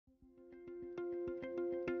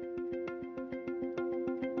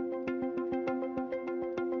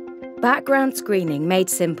Background screening made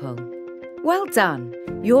simple. Well done!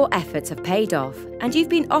 Your efforts have paid off and you've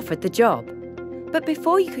been offered the job. But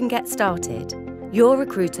before you can get started, your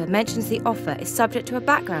recruiter mentions the offer is subject to a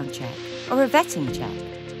background check or a vetting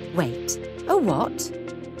check. Wait, a what?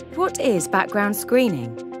 What is background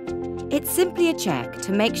screening? It's simply a check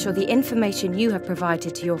to make sure the information you have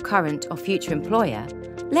provided to your current or future employer,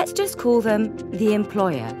 let's just call them the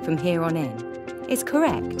employer from here on in, is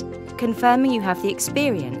correct, confirming you have the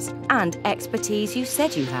experience and expertise you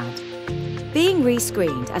said you had. Being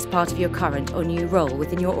re-screened as part of your current or new role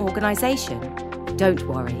within your organisation? Don't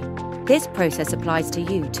worry, this process applies to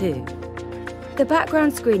you too. The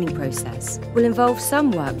background screening process will involve some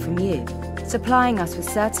work from you, supplying us with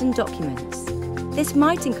certain documents. This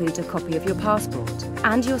might include a copy of your passport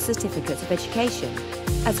and your certificates of education,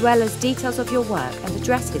 as well as details of your work and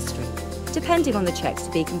address history, depending on the checks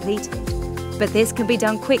to be completed. But this can be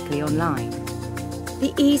done quickly online.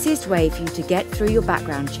 The easiest way for you to get through your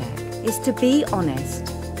background check is to be honest,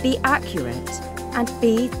 be accurate, and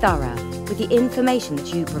be thorough with the information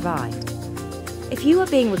that you provide. If you are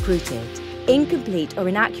being recruited, incomplete or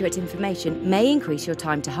inaccurate information may increase your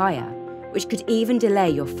time to hire, which could even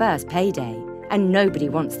delay your first payday, and nobody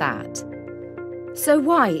wants that. So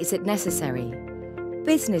why is it necessary?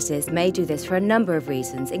 Businesses may do this for a number of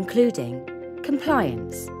reasons, including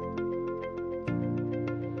compliance,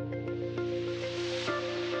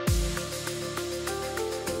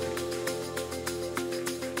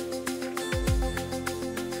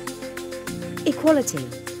 equality,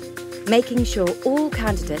 making sure all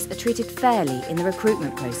candidates are treated fairly in the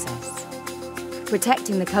recruitment process,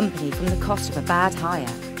 protecting the company from the cost of a bad hire.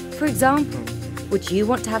 For example, would you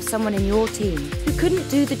want to have someone in your team who couldn't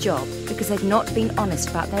do the job because they'd not been honest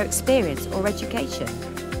about their experience or education?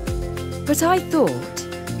 But I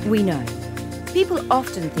thought, we know, people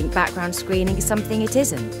often think background screening is something it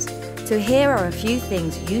isn't. So here are a few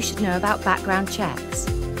things you should know about background checks.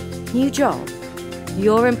 New job.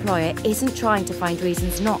 Your employer isn't trying to find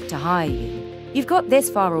reasons not to hire you. You've got this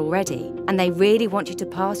far already, and they really want you to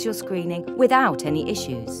pass your screening without any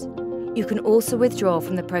issues. You can also withdraw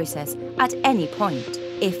from the process at any point,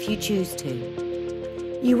 if you choose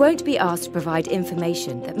to. You won't be asked to provide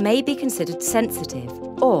information that may be considered sensitive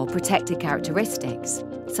or protected characteristics,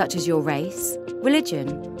 such as your race,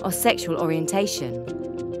 religion, or sexual orientation.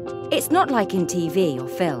 It's not like in TV or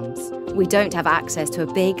films. We don't have access to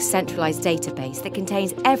a big centralised database that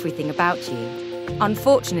contains everything about you.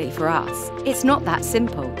 Unfortunately for us, it's not that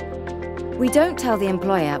simple. We don't tell the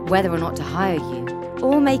employer whether or not to hire you,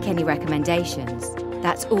 or make any recommendations.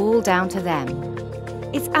 That's all down to them.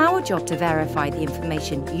 It's our job to verify the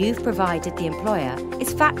information you've provided the employer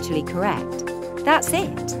is factually correct. That's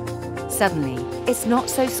it. Suddenly, it's not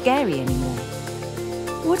so scary anymore.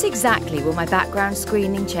 What exactly will my background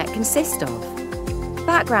screening check consist of?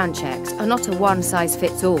 Background checks are not a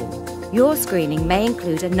one-size-fits-all. Your screening may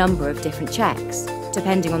include a number of different checks,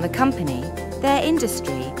 depending on the company, their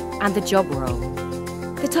industry, and the job role.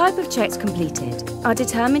 The type of checks completed are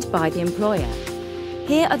determined by the employer.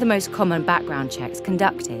 Here are the most common background checks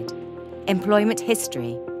conducted. Employment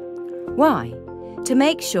history. Why? To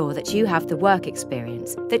make sure that you have the work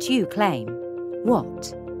experience that you claim.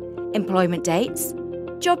 What? Employment dates,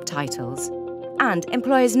 job titles, and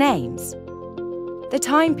employers' names. The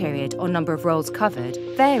time period or number of roles covered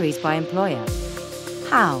varies by employer.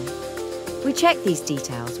 How? We check these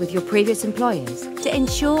details with your previous employers to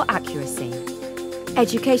ensure accuracy.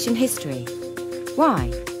 Education history. Why?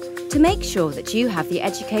 To make sure that you have the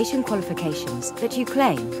education qualifications that you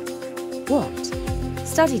claim. What?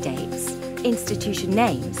 Study dates, institution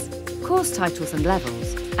names, course titles and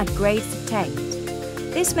levels, and grades obtained.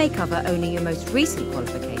 This may cover only your most recent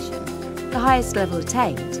qualification, the highest level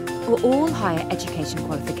attained, or all higher education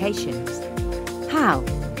qualifications. How?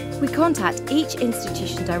 We contact each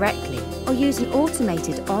institution directly or use an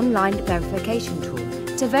automated online verification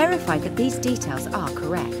tool to verify that these details are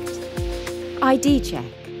correct. ID check.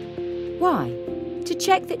 Why? To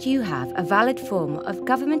check that you have a valid form of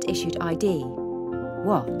government-issued ID.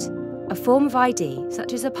 What? A form of ID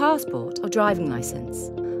such as a passport or driving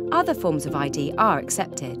licence. Other forms of ID are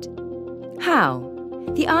accepted. How?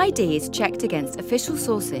 The ID is checked against official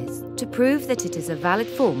sources to prove that it is a valid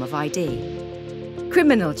form of ID.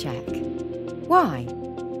 Criminal check. Why?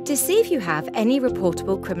 To see if you have any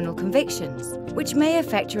reportable criminal convictions, which may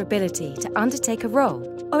affect your ability to undertake a role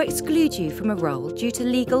or exclude you from a role due to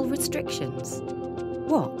legal restrictions.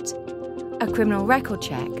 What? A criminal record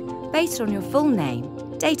check based on your full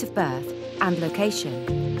name, date of birth, and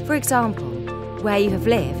location. For example, where you have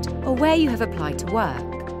lived or where you have applied to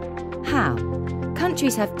work. How?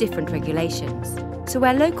 Countries have different regulations. so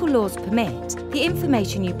where local laws permit, the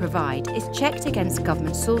information you provide is checked against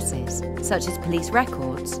government sources, such as police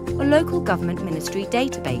records or local government ministry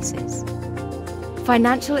databases.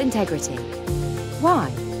 Financial integrity. Why?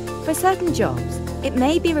 For certain jobs, it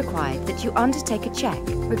may be required that you undertake a check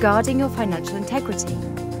regarding your financial integrity.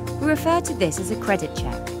 We refer to this as a credit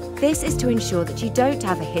check. This is to ensure that you don't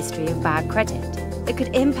have a history of bad credit that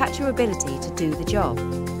could impact your ability to do the job.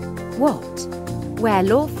 What? Where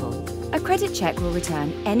lawful, a credit check will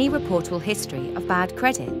return any reportable history of bad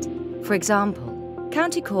credit. For example,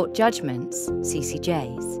 county court judgments,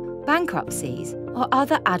 CCJs, bankruptcies, or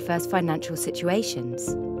other adverse financial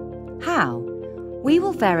situations. How? We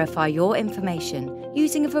will verify your information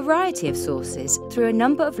using a variety of sources through a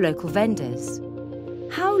number of local vendors.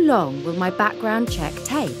 How long will my background check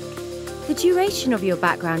take? The duration of your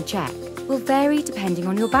background check will vary depending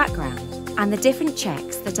on your background and the different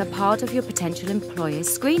checks that are part of your potential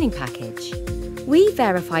employer's screening package. We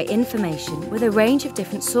verify information with a range of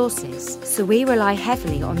different sources, so we rely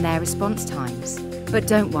heavily on their response times. But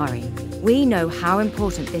don't worry, we know how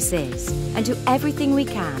important this is and do everything we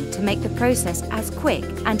can to make the process as quick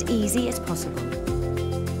and easy as possible.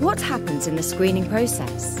 What happens in the screening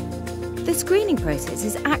process? The screening process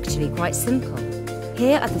is actually quite simple.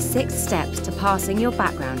 Here are the 6 steps to passing your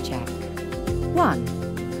background check.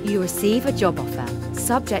 1. You receive a job offer,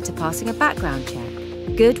 subject to passing a background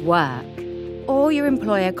check. Good work. Or your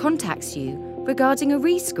employer contacts you regarding a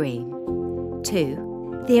rescreen.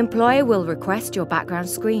 2. The employer will request your background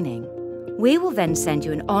screening. We will then send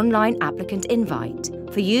you an online applicant invite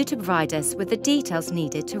for you to provide us with the details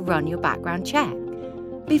needed to run your background check.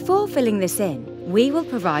 Before filling this in, we will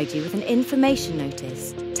provide you with an information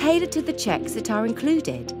notice tailored to the checks that are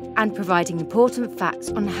included and providing important facts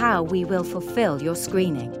on how we will fulfill your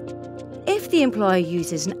screening. If the employer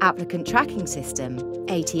uses an applicant tracking system,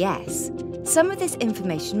 ATS, some of this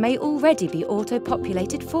information may already be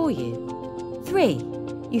auto-populated for you. 3.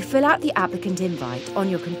 You fill out the applicant invite on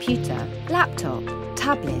your computer, laptop,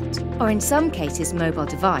 tablet, or in some cases mobile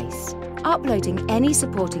device, uploading any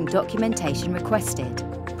supporting documentation requested,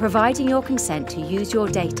 providing your consent to use your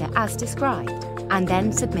data as described, and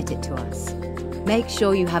then submit it to us. Make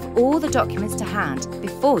sure you have all the documents to hand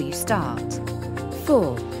before you start.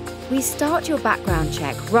 4. We start your background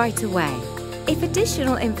check right away. If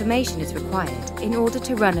additional information is required in order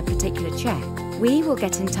to run a particular check, we will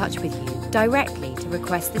get in touch with you directly to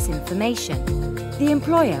request this information. The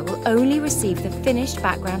employer will only receive the finished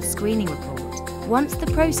background screening report once the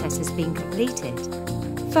process has been completed.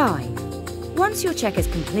 5. Once your check is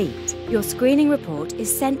complete, your screening report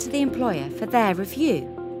is sent to the employer for their review.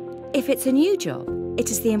 If it's a new job, it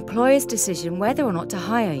is the employer's decision whether or not to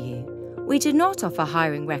hire you. We do not offer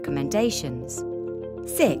hiring recommendations.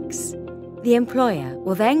 6. The employer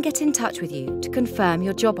will then get in touch with you to confirm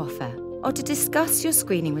your job offer or to discuss your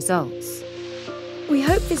screening results. We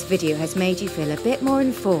hope this video has made you feel a bit more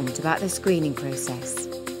informed about the screening process.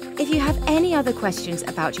 If you have any other questions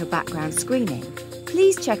about your background screening,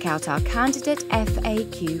 please check out our candidate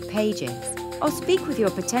FAQ pages or speak with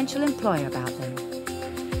your potential employer about them.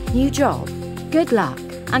 New job, good luck,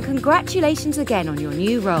 and congratulations again on your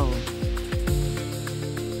new role.